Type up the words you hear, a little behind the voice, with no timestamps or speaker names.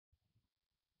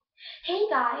Hey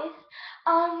guys,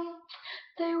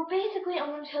 so basically I'm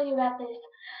going to tell you about this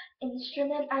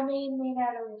instrument I made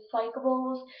out of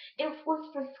recyclables. It was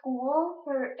for school,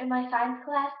 in my science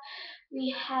class.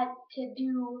 We had to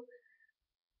do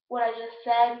what I just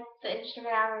said, the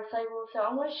instrument out of recyclables. So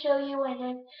I'm going to show you,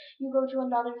 and if you go to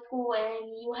another school and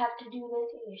you have to do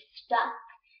this and you're stuck,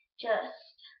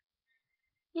 just,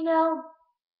 you know,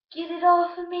 get it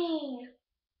off of me.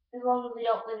 As long as we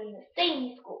don't live in the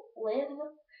same school.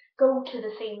 Go to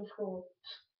the same school.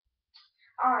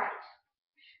 Alright.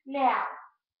 Now,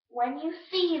 when you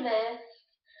see this,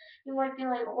 you might be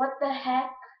like, what the heck?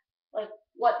 Like,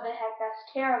 what the heck?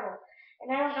 That's terrible.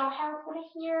 And I don't know how it's going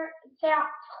to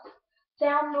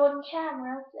sound on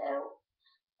camera, so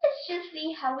let's just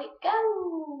see how it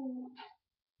goes.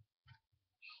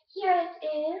 Here it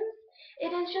is. It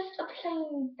is just a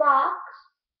plain box.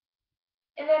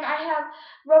 And then I have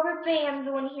rubber bands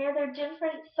on here. They're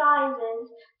different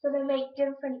sizes, so they make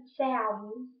different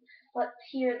sounds. Let's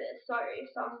hear this. Sorry if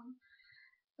I'm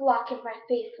blocking my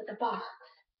face with a box.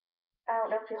 I don't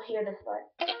know if you'll hear this, but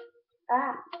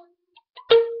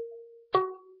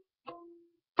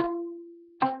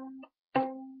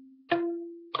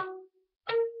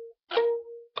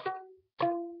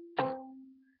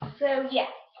so yeah.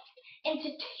 And to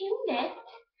tune it,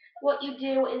 what you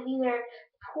do is either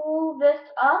pull this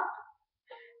up,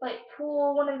 like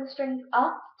pull one of the strings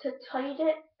up to tighten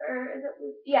it, or is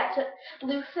it, yeah, to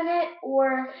loosen it,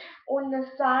 or on the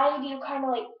side you kind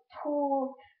of like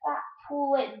pull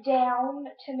it down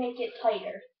to make it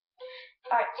tighter.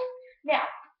 Alright, now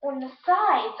on the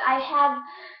sides I have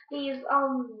these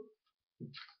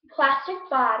plastic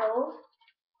bottles.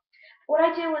 What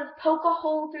I do is poke a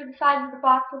hole through the side of the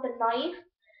box with a knife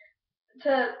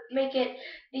to make it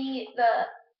the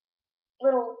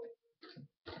little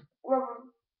rubber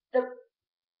the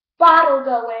bottle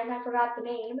go in. I forgot the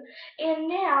name. And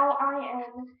now I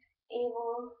am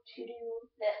able to do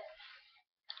this.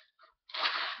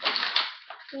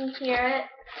 Can you hear it?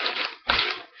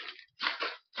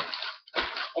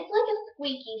 It's like a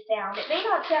squeaky sound. It may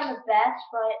not sound the best,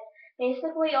 but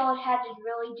basically all it had to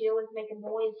really do was make a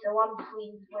noise, so I'm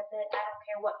pleased with it. I don't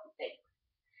care what you think.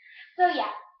 So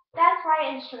yeah, that's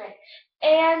my instrument.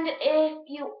 And if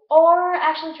you are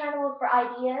actually trying to look for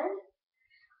ideas,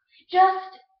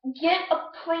 just get a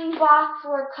plain box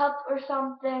or a cup or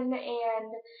something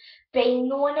and bang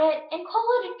on it and call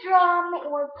it a drum,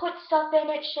 or put stuff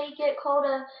in it, shake it, call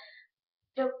it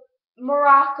the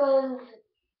maracas.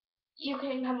 You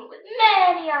can come up with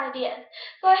many ideas.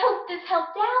 So I hope this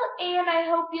helped out, and I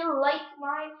hope you liked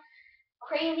my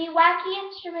crazy wacky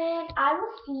instrument. I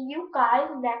will see you guys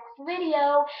next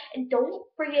video, and don't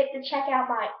forget to check out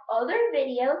my other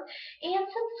videos and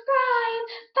subscribe.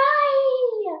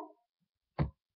 Bye!